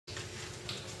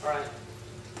All right.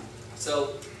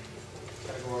 So,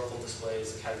 categorical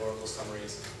displays, categorical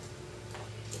summaries.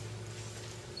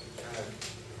 Kind of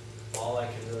all I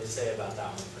can really say about that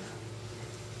one for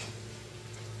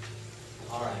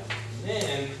now. All right. And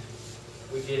then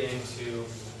we get into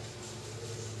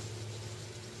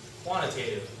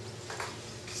quantitative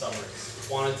summaries,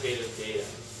 quantitative data.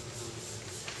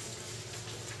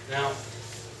 Now,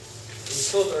 we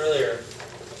spoke earlier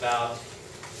about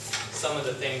some of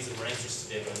the things that we're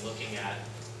interested in when looking at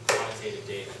quantitative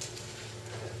data.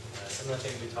 Some of the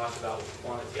things we talked about with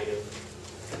quantitative.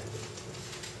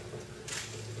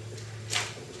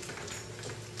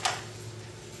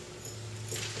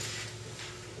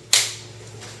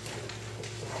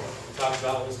 We talked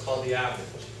about what was called the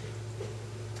average.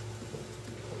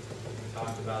 We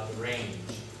talked about the range.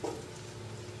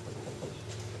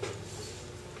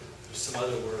 There's some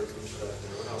other words we put up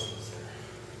there. What else was there?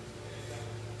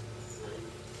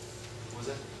 What was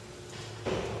it?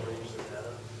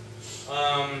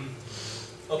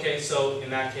 Okay, so in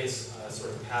that case,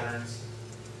 sort of patterns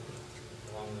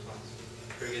along those lines.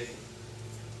 Pretty good.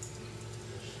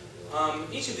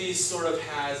 Each of these sort of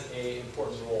has an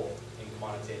important role in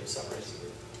quantitative summaries.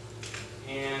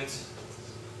 And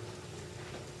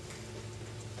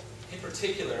in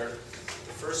particular,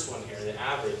 the first one here, the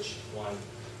average one,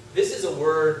 this is a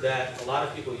word that a lot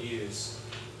of people use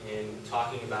in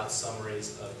talking about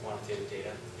summaries of quantitative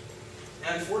data.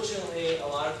 And unfortunately, a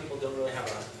lot of people don't really have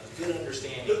a good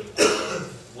understanding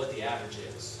of what the average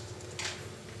is.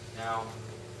 Now,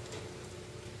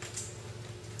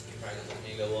 you're probably going to look at me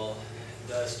and go, well,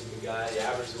 duh, stupid guy, the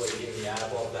average is what you get in the add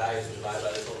up all the values and divide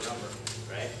by the total number,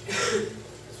 right? That's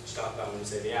what you talk about when you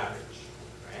say the average,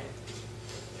 right?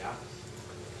 Yeah?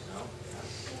 No? Yeah?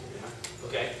 Yeah?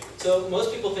 Okay, so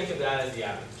most people think of that as the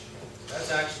average. That's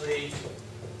actually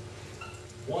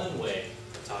one way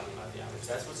of talking about the average.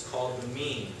 That's what's called the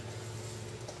mean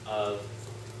of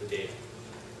the data.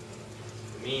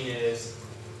 The mean is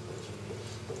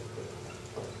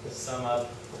sum up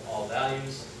all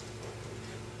values,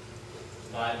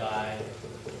 divide by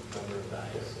number of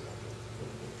values.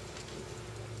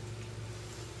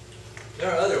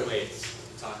 There are other ways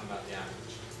of talking about the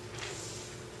average.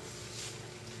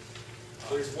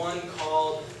 There's one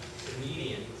called the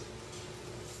median.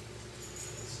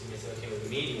 So you may say, okay, with the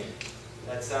median,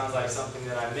 that sounds like something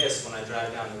that I miss when I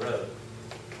drive down the road.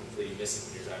 Hopefully you miss it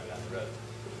when you're driving down the road.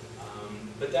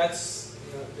 But that's,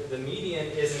 the median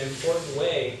is an important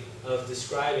way of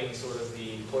describing sort of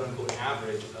the quote-unquote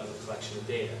average of a collection of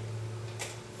data.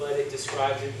 But it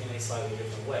describes it in a slightly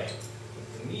different way.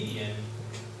 The median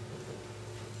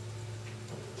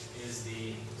is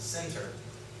the center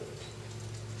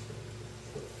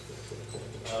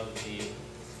of the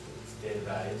data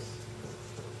values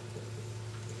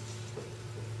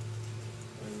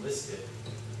when listed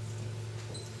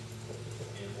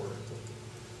in order.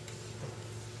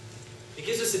 It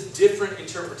gives us a different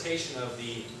interpretation of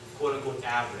the quote-unquote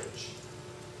average.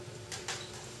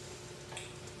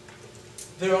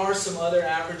 There are some other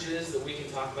averages that we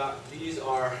can talk about. These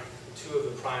are two of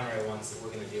the primary ones that we're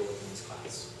going to deal with in this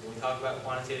class. When we talk about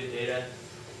quantitative data,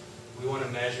 we want to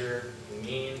measure the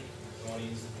mean,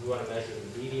 we want to measure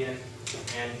the median,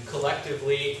 and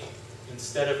collectively,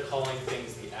 instead of calling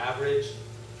things the average,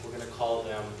 we're going to call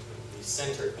them the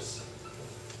centers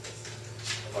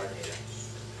of our data.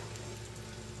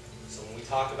 So when we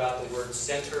talk about the word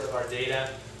center of our data,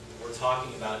 we're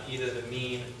talking about either the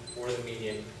mean or the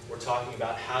median. We're talking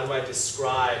about how do I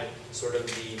describe sort of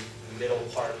the middle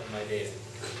part of my data.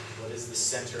 What is the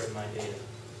center of my data?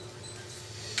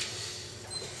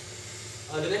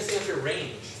 The next thing after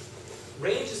range.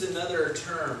 Range is another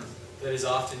term that is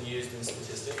often used in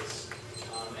statistics,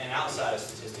 and outside of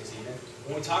statistics even.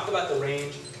 When we talk about the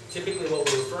range, typically what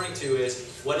we're referring to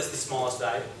is what is the smallest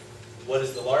value, what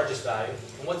is the largest value,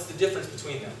 and what's the difference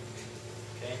between them.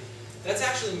 Okay? That's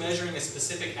actually measuring a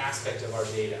specific aspect of our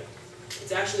data.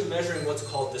 It's actually measuring what's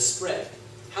called the spread.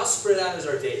 How spread out is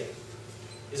our data?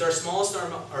 Is our smallest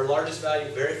and our largest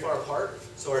value very far apart,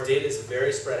 so our data is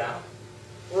very spread out?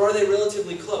 Or are they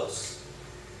relatively close,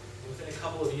 within a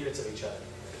couple of units of each other?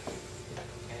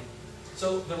 Okay?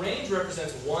 So the range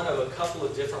represents one of a couple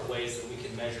of different ways that we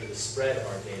can measure the spread of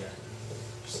our data.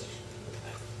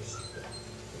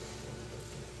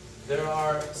 There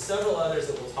are several others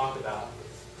that we'll talk about,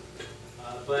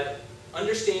 but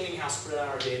understanding how spread out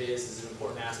our data is an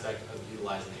important aspect of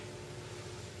utilizing it.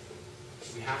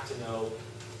 We have to know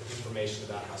information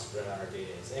about how spread out our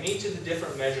data is. And each of the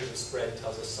different measures of spread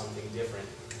tells us something different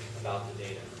about the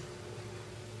data.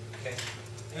 Okay.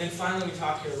 And then finally we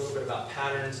talk here a little bit about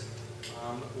patterns.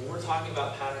 When we're talking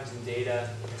about patterns in data,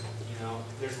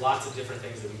 there's lots of different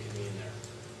things that we can mean there.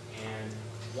 And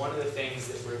one of the things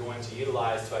that we're going to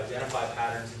utilize to identify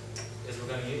patterns is we're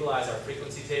going to utilize our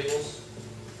frequency tables,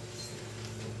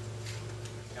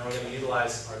 and we're going to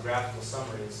utilize our graphical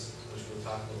summaries, which we'll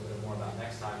talk a little bit more about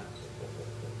next time.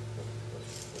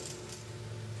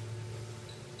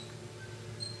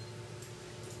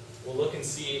 We'll look and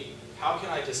see how can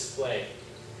I display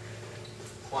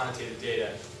quantitative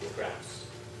data with graphs.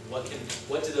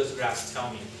 What do those graphs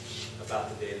tell me about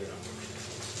the data that I'm looking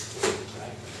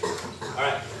at? All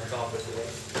right, that's all for today.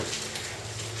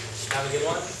 Have a good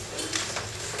one.